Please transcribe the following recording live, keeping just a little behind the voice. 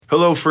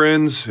Hello,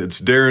 friends.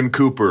 It's Darren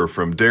Cooper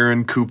from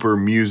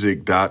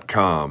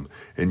DarrenCooperMusic.com,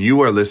 and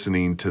you are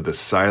listening to The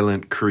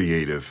Silent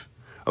Creative,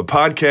 a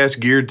podcast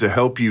geared to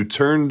help you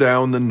turn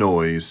down the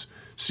noise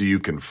so you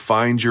can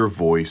find your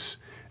voice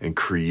and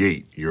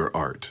create your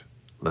art.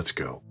 Let's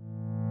go.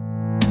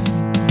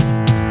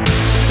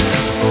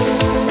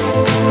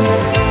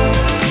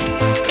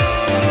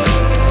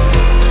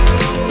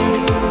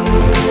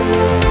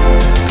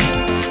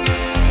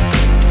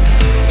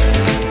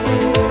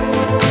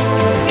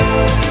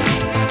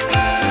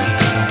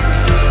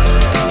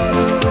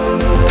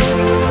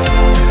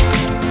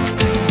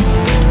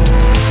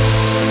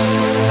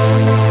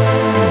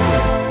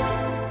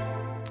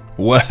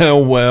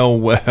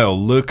 Well,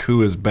 look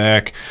who is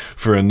back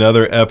for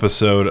another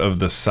episode of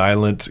the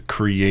Silent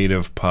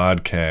Creative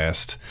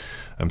Podcast.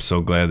 I'm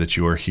so glad that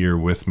you are here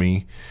with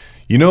me.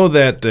 You know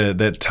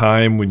that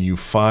time when you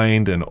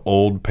find an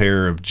old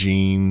pair of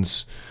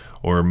jeans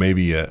or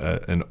maybe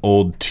an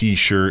old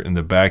t-shirt in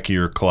the back of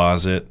your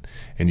closet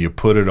and you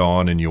put it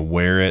on and you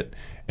wear it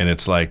and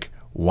it's like,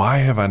 why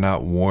have I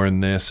not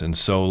worn this in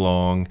so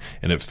long?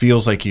 And it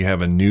feels like you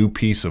have a new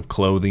piece of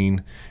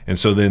clothing. And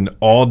so then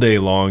all day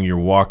long you're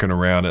walking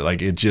around it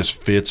like it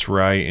just fits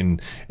right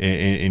and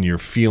you're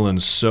feeling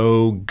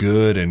so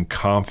good and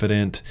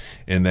confident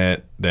in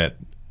that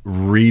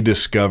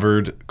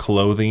rediscovered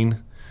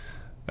clothing.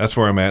 That's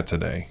where I'm at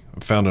today.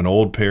 I found an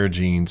old pair of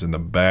jeans in the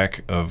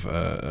back of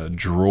a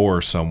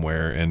drawer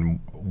somewhere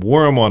and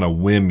wore them on a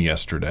whim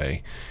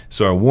yesterday.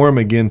 So I wore them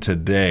again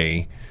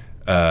today.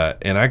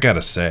 And I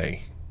gotta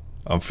say,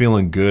 I'm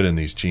feeling good in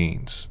these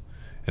jeans.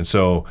 And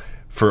so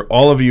for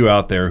all of you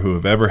out there who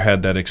have ever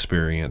had that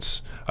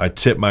experience, I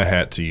tip my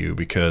hat to you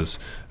because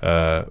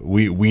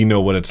we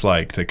know what it's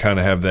like to kind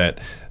of have that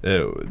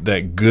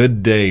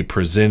good day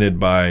presented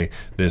by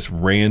this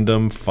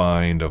random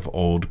find of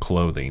old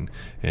clothing.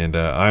 And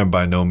I am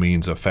by no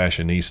means a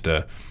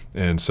fashionista,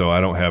 and so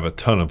I don't have a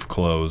ton of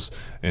clothes,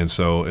 and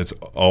so it's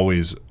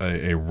always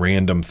a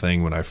random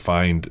thing when I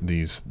find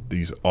these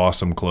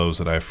awesome clothes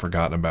that I've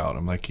forgotten about.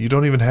 I'm like, you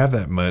don't even have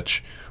that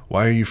much.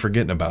 Why are you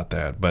forgetting about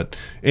that? But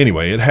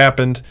anyway, it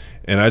happened,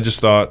 and I just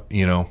thought,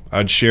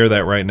 I'd share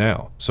that right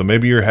now. So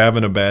maybe you're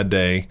having a bad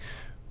day,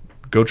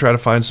 go try to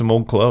find some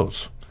old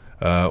clothes.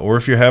 Or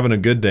if you're having a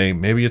good day,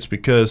 maybe it's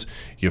because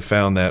you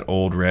found that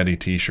old ratty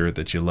t-shirt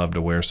that you love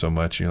to wear so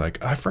much, and you're like,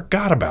 I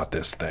forgot about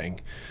this thing.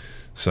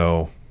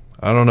 So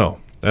I don't know.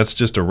 That's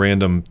just a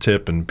random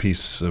tip and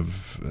piece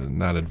of,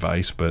 not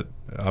advice, but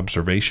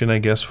observation, I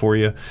guess, for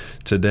you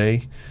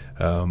today.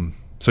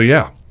 So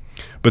yeah.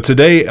 But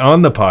today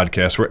on the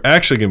podcast, we're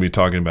actually going to be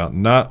talking about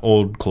not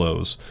old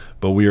clothes,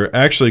 but we are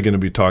actually going to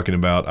be talking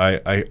about,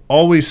 I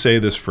always say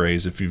this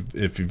phrase, if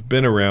you've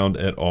been around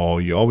at all,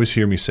 you always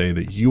hear me say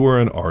that you are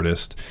an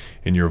artist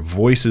and your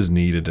voice is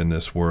needed in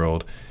this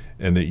world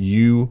and that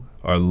you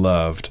are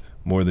loved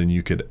more than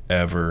you could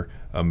ever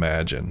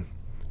imagine.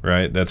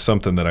 Right? That's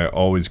something that I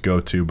always go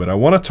to, but I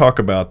want to talk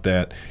about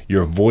that.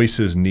 Your voice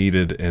is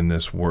needed in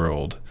this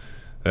world.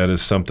 That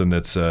is something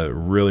that's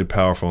really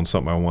powerful and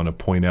something I want to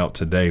point out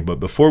today. But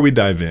before we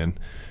dive in,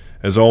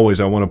 as always,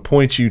 I want to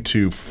point you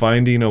to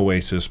Finding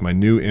Oasis, my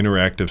new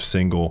interactive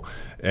single.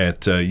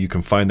 You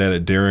can find that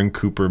at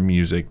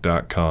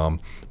DarrenCooperMusic.com.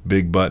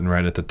 Big button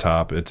right at the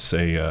top. It's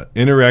a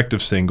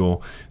interactive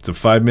single. It's a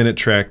 5-minute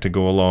track to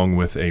go along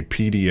with a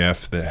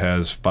PDF that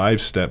has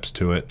 5 steps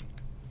to it.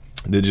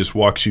 That just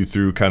walks you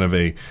through kind of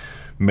a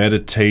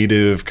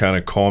meditative, kind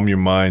of calm your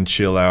mind,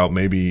 chill out.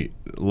 Maybe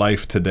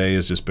life today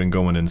has just been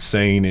going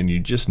insane and you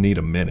just need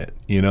a minute.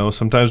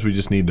 Sometimes we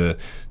just need to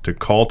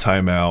call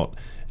time out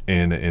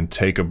and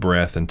take a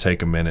breath and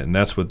take a minute. And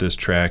that's what this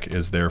track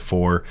is there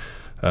for.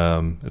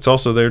 It's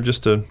also there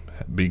just to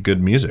be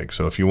good music.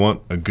 So if you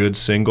want a good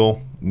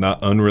single, not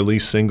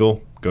unreleased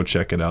single, go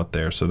check it out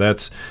there. So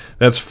that's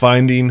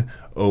Finding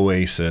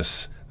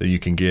Oasis that you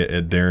can get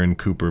at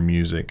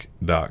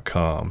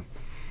DarrenCooperMusic.com.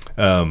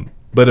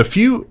 But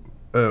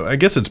I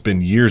guess it's been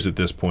years at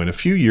this point. A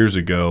few years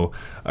ago,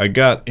 I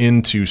got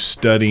into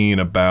studying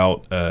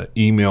about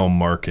email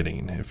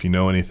marketing. If you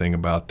know anything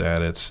about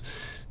that, it's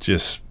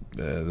just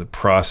the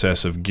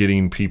process of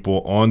getting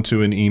people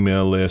onto an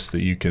email list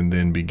that you can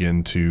then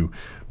begin to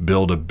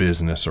build a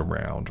business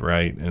around,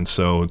 right? And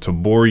so to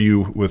not bore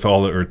you with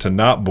all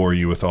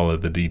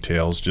of the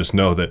details, just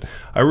know that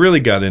I really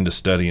got into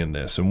studying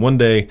this. And one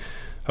day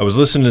I was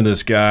listening to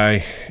this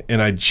guy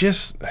and I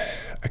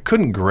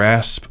couldn't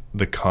grasp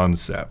the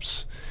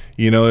concepts.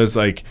 It's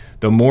like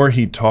the more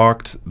he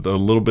talked, the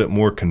little bit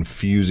more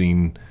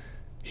confusing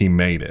he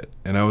made it.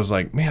 And I was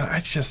like, man,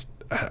 I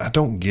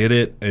don't get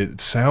it. It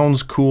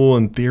sounds cool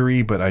in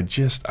theory, but I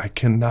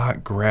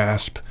cannot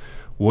grasp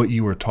what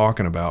you were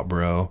talking about,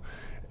 bro.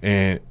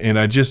 And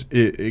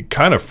it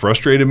kind of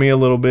frustrated me a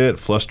little bit,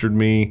 flustered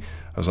me.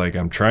 I was like,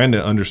 I'm trying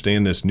to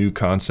understand this new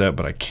concept,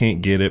 but I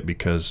can't get it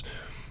because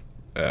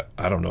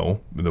I don't know,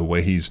 the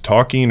way he's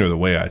talking or the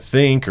way I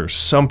think or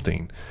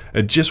something.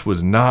 It just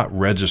was not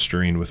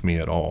registering with me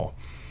at all.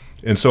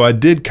 And so I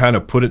did kind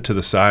of put it to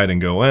the side and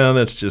go, well,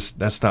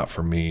 that's not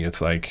for me. It's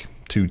like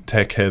too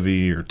tech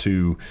heavy or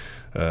too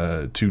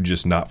too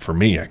just not for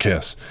me, I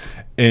guess.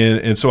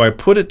 And so I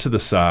put it to the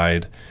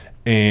side,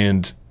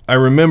 and I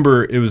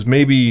remember it was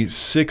maybe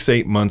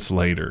 6-8 months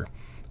later,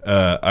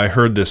 I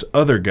heard this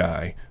other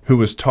guy who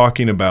was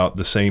talking about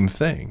the same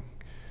thing.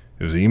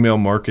 It was email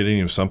marketing.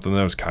 It was something that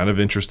I was kind of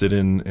interested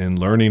in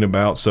learning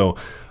about. So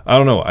I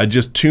don't know. I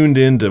just tuned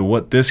into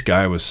what this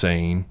guy was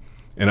saying,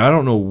 and I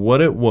don't know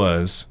what it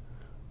was.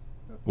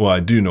 Well, I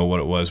do know what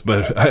it was,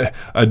 but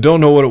I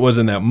don't know what it was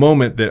in that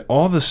moment that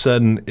all of a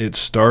sudden it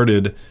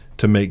started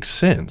to make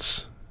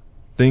sense.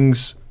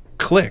 Things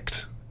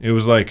clicked. It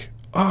was like,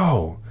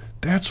 oh,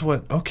 that's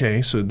what,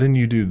 okay, so then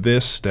you do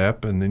this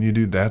step, and then you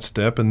do that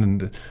step,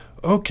 and then,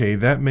 okay,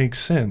 that makes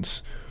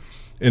sense.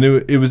 And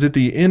it was at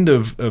the end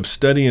of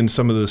studying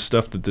some of the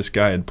stuff that this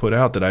guy had put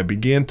out that I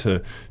began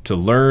to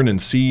learn and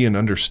see and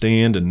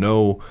understand and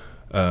know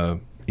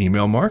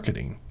email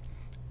marketing.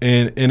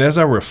 And as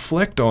I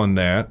reflect on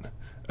that,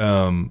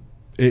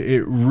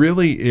 it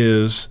really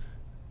is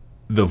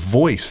the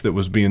voice that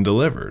was being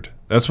delivered.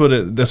 That's what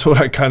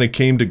I kind of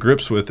came to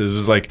grips with.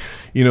 Is like,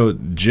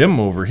 Jim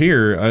over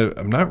here,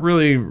 I'm not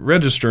really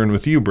registering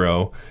with you,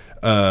 bro.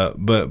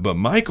 But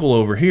Michael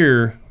over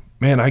here,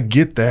 man, I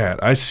get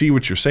that. I see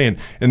what you're saying.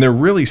 And they're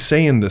really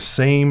saying the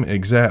same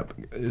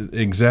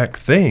exact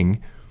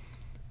thing,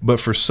 but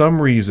for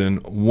some reason,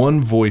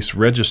 one voice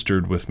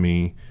registered with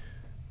me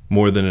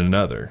more than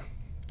another.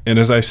 And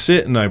as I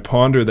sit and I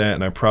ponder that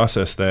and I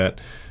process that,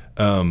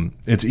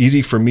 it's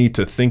easy for me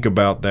to think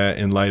about that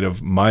in light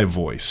of my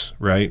voice,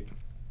 right?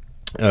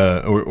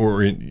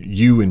 Or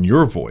you and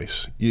your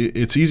voice.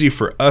 It's easy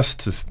for us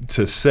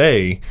to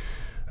say,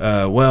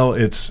 well,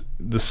 it's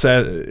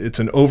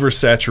an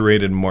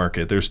oversaturated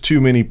market. There's too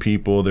many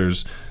people.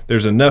 There's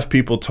enough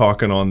people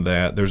talking on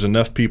that. There's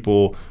enough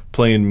people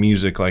playing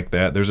music like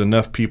that. There's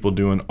enough people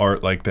doing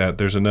art like that.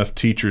 There's enough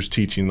teachers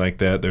teaching like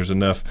that. There's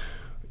enough,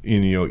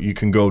 you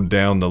can go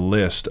down the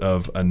list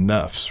of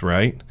enoughs,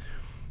 right?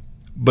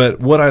 But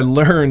what I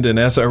learned, and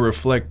as I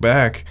reflect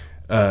back,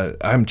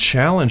 I'm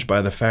challenged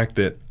by the fact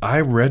that I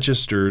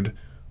registered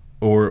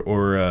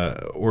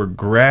or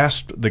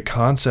grasped the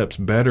concepts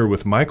better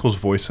with Michael's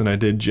voice than I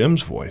did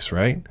Jim's voice,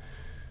 right?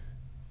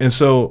 And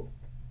so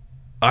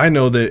I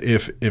know that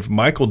if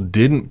Michael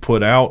didn't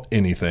put out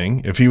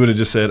anything, if he would have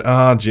just said,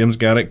 Jim's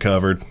got it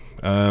covered,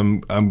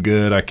 I'm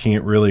good, I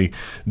can't really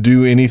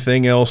do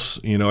anything else,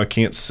 I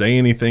can't say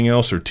anything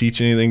else or teach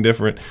anything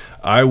different,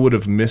 I would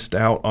have missed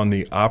out on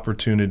the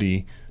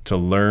opportunity to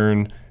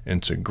learn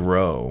and to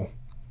grow.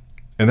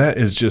 And that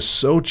is just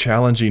so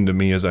challenging to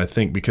me as I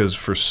think, because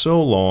for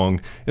so long,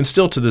 and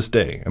still to this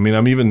day,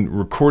 I'm even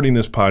recording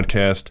this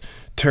podcast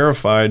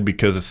terrified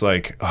because it's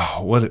like,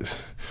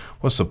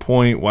 what's the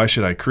point? Why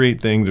should I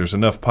create things? There's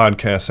enough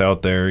podcasts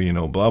out there,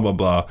 blah, blah,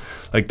 blah.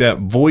 Like that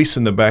voice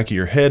in the back of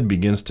your head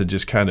begins to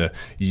just kind of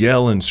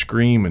yell and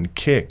scream and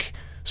kick,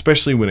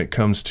 especially when it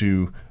comes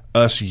to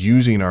us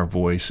using our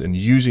voice and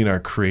using our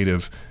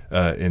creative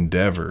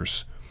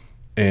endeavors.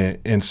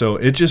 And so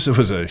it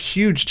was a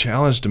huge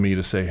challenge to me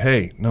to say,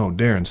 hey, no,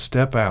 Darren,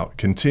 step out,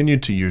 continue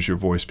to use your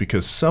voice,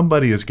 because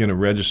somebody is going to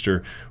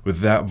register with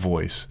that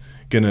voice,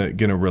 going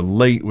to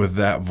relate with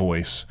that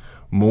voice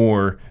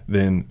more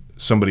than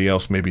somebody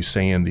else may be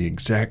saying the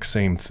exact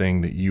same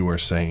thing that you are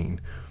saying.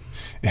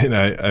 And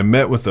I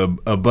met with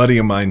a buddy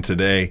of mine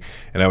today,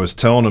 and I was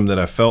telling him that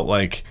I felt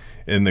like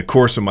in the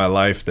course of my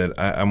life that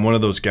I'm one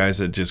of those guys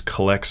that just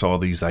collects all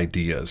these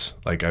ideas.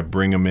 Like I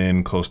bring them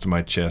in close to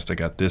my chest. I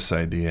got this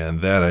idea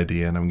and that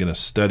idea, and I'm going to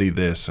study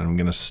this and I'm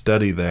going to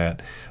study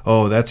that.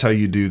 Oh, that's how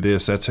you do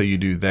this. That's how you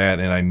do that.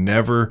 And I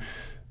never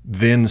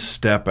then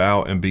step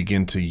out and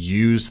begin to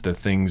use the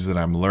things that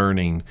I'm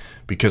learning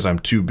because I'm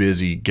too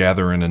busy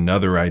gathering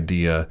another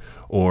idea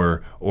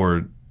or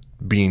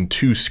being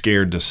too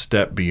scared to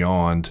step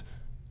beyond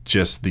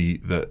just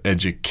the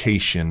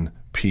education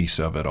piece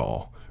of it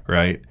all,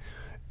 right?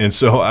 And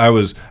so I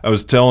was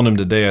telling him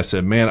today, I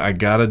said, man, I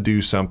got to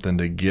do something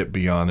to get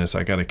beyond this.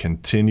 I got to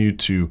continue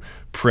to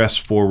press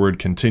forward,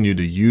 continue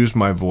to use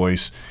my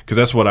voice, because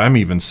that's what I'm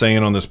even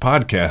saying on this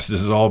podcast.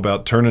 This is all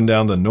about turning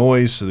down the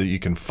noise so that you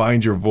can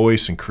find your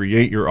voice and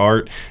create your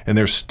art. And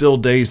there's still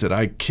days that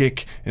I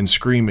kick and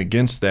scream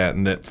against that,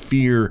 and that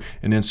fear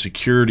and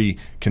insecurity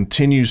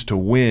continues to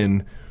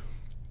win.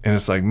 And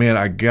it's like, man,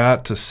 I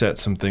got to set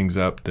some things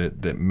up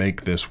that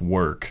make this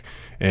work.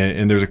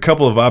 And there's a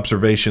couple of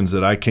observations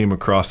that I came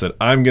across that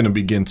I'm going to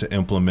begin to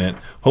implement,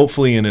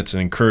 hopefully, and it's an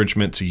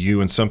encouragement to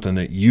you and something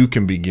that you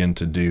can begin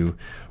to do.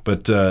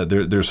 But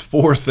there's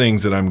 4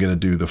 things that I'm going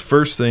to do. The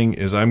first thing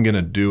is I'm going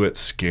to do it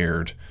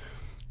scared.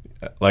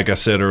 Like I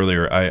said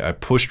earlier, I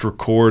pushed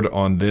record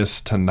on this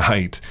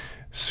tonight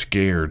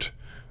scared.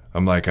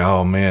 I'm like,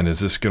 oh man, is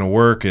this going to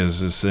work?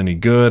 Is this any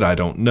good? I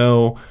don't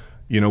know.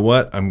 You know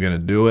what? I'm going to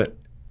do it,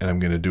 and I'm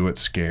going to do it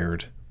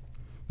scared.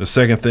 The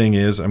second thing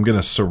is I'm going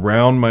to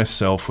surround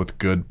myself with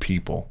good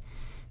people.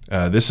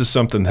 This is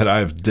something that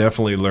I've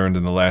definitely learned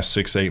in the last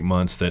 6-8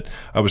 months, that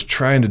I was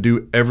trying to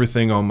do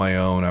everything on my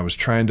own. I was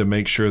trying to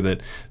make sure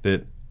that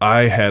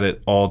I had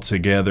it all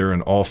together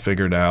and all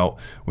figured out,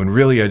 when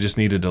really I just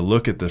needed to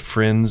look at the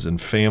friends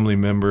and family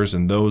members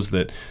and those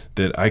that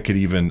I could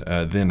even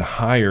then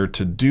hire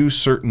to do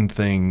certain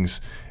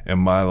things in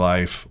my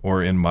life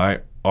or in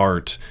my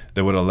art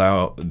that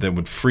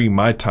would free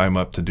my time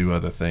up to do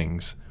other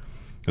things.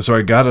 And so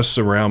I got to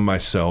surround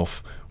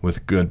myself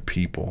with good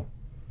people.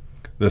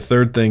 The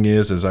third thing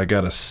is I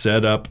got to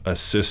set up a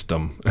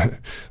system.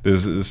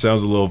 This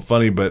sounds a little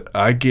funny, but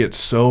I get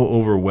so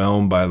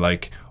overwhelmed by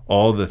like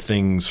all the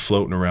things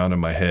floating around in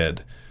my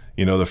head.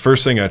 The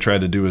first thing I try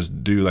to do is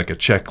do like a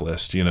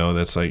checklist,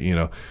 that's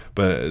like,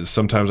 but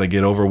sometimes I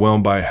get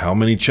overwhelmed by how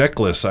many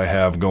checklists I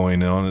have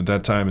going on at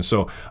that time. And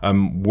so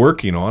I'm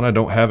working on, I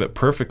don't have it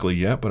perfectly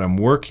yet, but I'm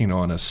working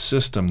on a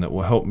system that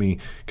will help me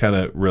kind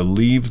of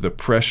relieve the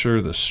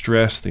pressure, the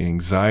stress, the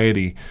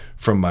anxiety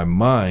from my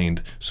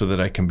mind so that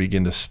I can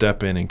begin to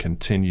step in and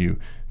continue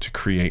to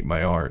create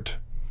my art.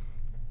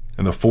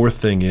 And the fourth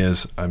thing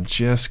is I'm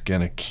just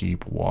going to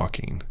keep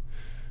walking.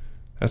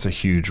 That's a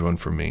huge one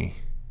for me.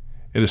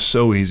 It is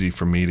so easy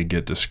for me to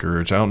get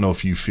discouraged. I don't know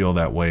if you feel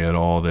that way at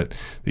all, that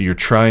you're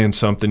trying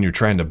something, you're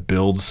trying to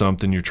build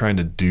something, you're trying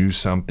to do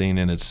something,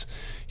 and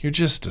you're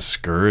just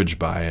discouraged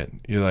by it.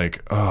 You're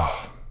like,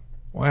 oh,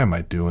 why am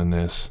I doing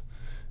this?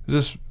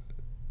 Is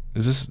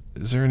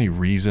there any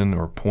reason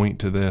or point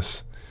to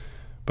this?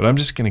 But I'm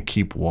just going to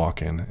keep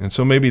walking. And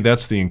so maybe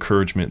that's the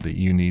encouragement that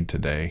you need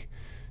today,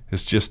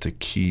 is just to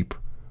keep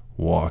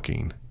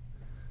walking.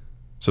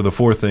 So the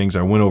four things,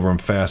 I went over them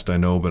fast, I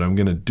know, but I'm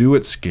going to do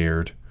it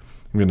scared.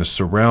 I'm going to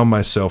surround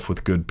myself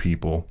with good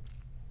people.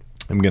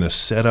 I'm going to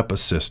set up a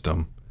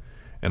system,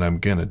 and I'm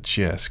going to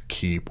just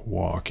keep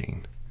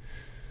walking.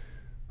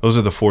 Those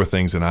are the four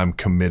things that I'm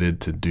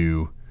committed to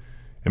do.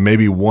 And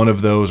maybe one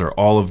of those or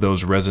all of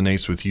those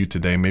resonates with you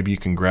today. Maybe you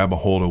can grab a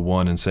hold of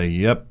one and say,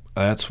 yep,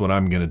 that's what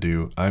I'm going to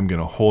do. I'm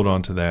going to hold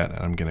on to that, and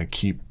I'm going to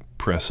keep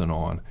pressing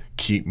on,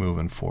 keep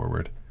moving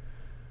forward.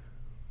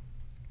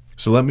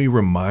 So let me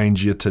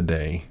remind you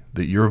today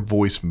that your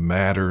voice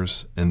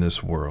matters in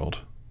this world.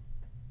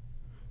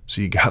 So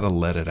you got to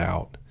let it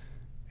out,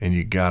 and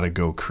you got to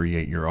go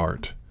create your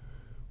art,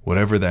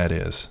 whatever that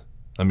is.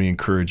 Let me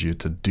encourage you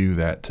to do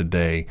that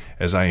today,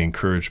 as I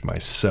encourage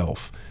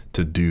myself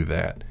to do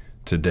that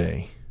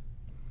today.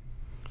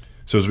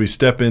 So as we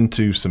step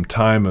into some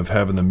time of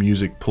having the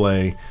music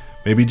play,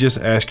 maybe just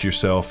ask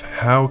yourself,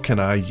 how can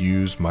I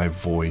use my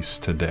voice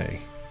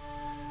today?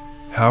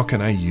 How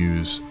can I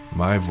use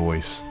my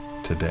voice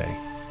today?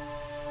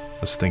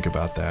 Let's think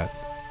about that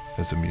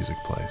as the music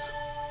plays.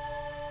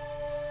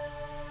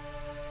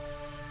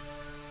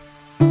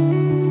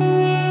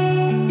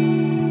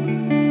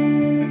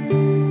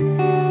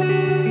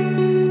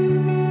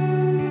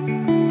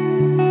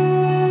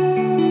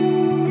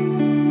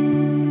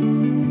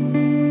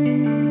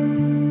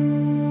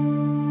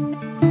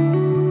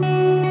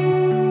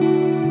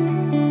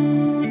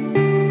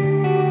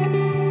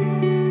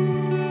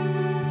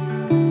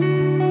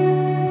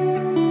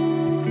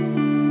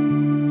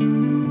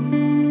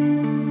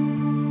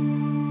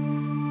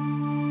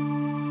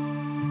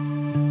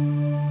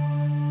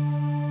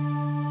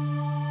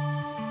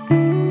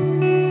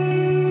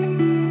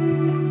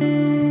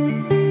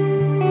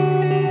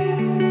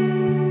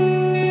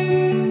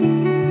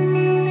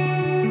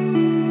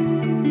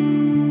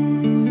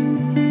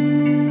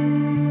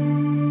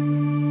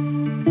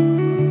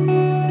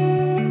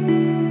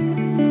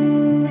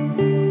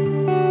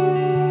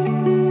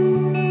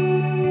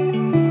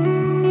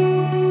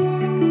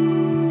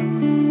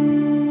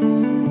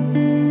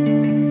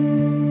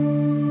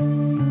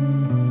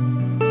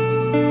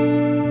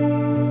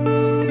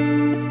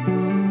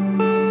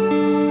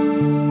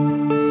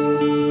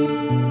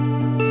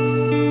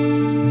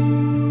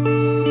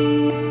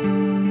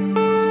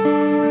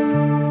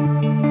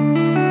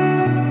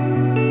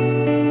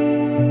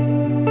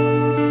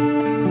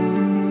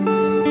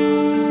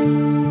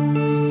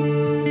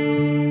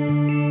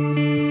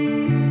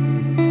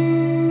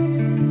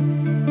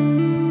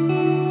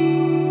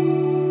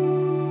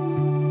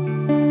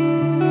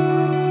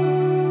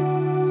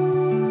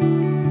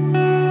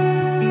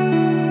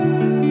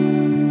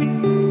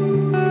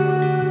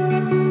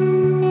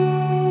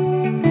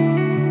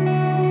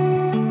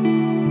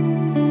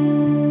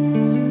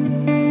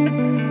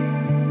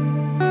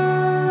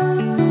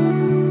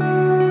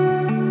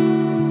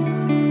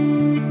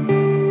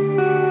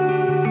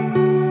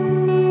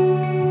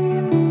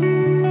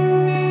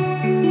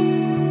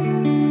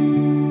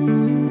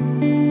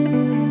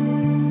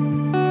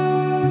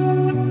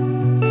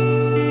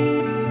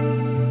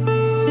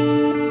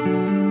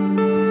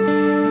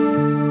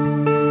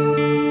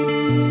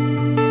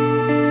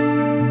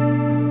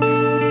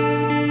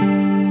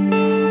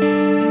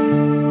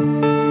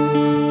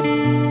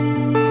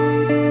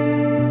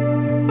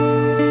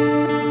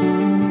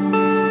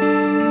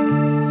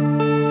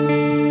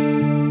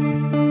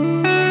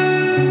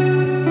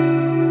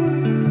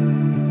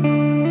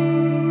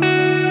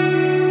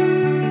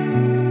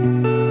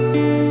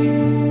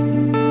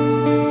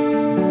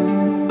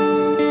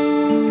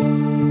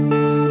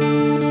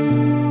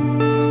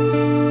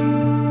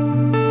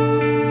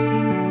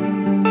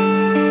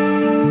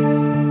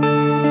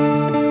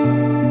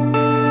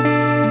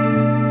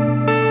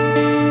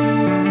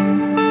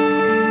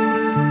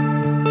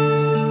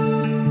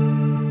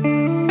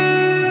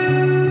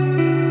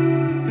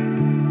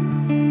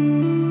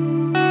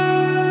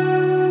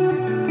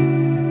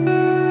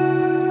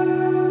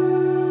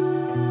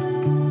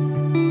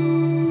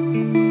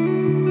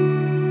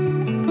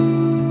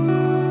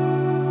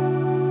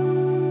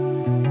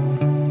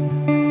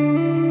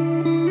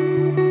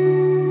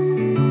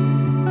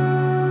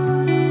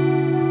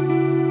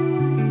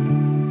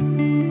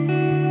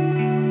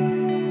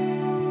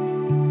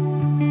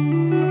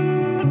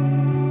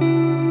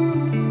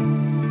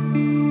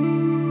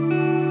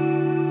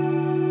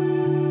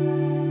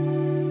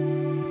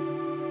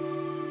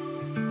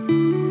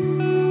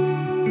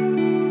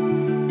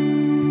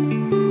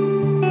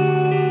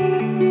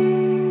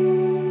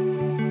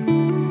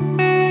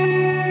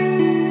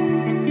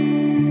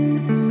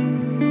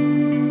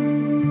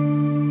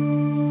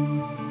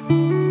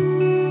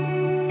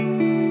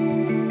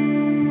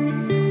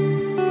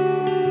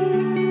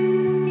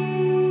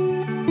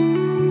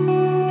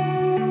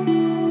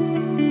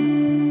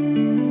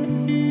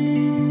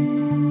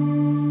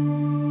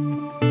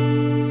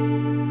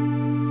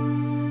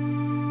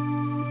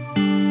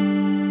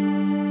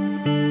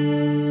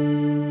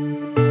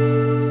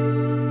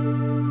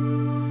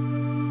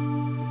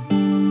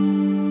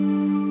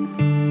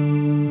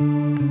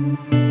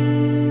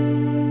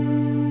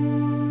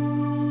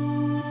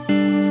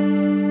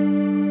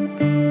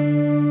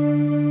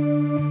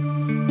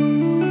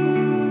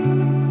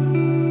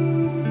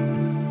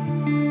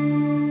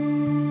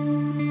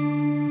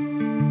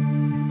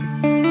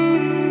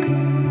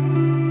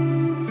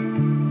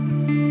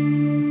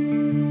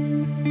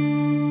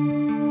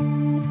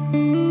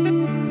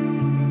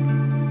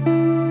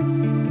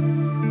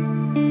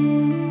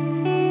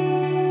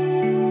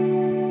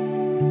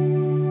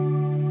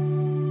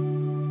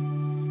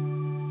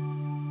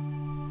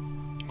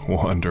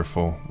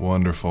 Wonderful,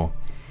 wonderful.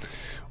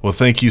 Well,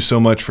 thank you so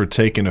much for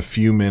taking a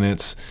few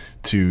minutes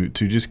to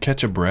just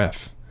catch a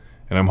breath.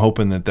 And I'm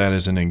hoping that that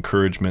is an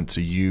encouragement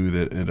to you,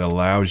 that it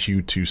allows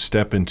you to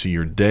step into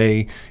your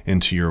day,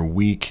 into your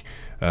week,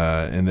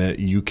 and that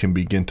you can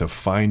begin to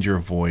find your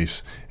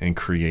voice and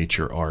create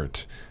your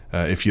art.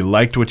 If you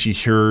liked what you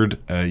heard,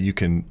 you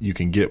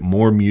can get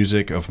more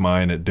music of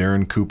mine at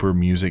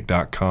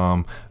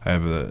DarrenCooperMusic.com. I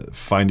have a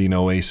Finding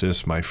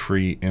Oasis, my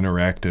free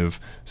interactive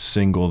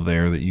single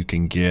there that you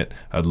can get.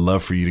 I'd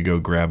love for you to go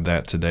grab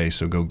that today,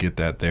 so go get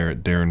that there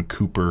at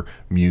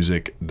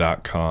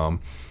DarrenCooperMusic.com.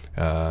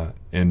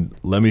 And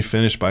let me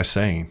finish by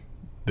saying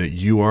that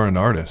you are an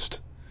artist,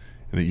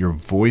 and that your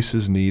voice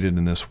is needed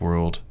in this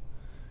world,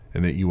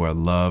 and that you are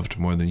loved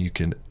more than you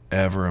can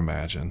ever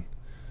imagine.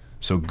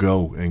 So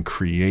go and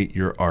create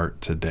your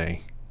art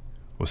today.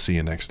 We'll see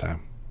you next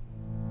time.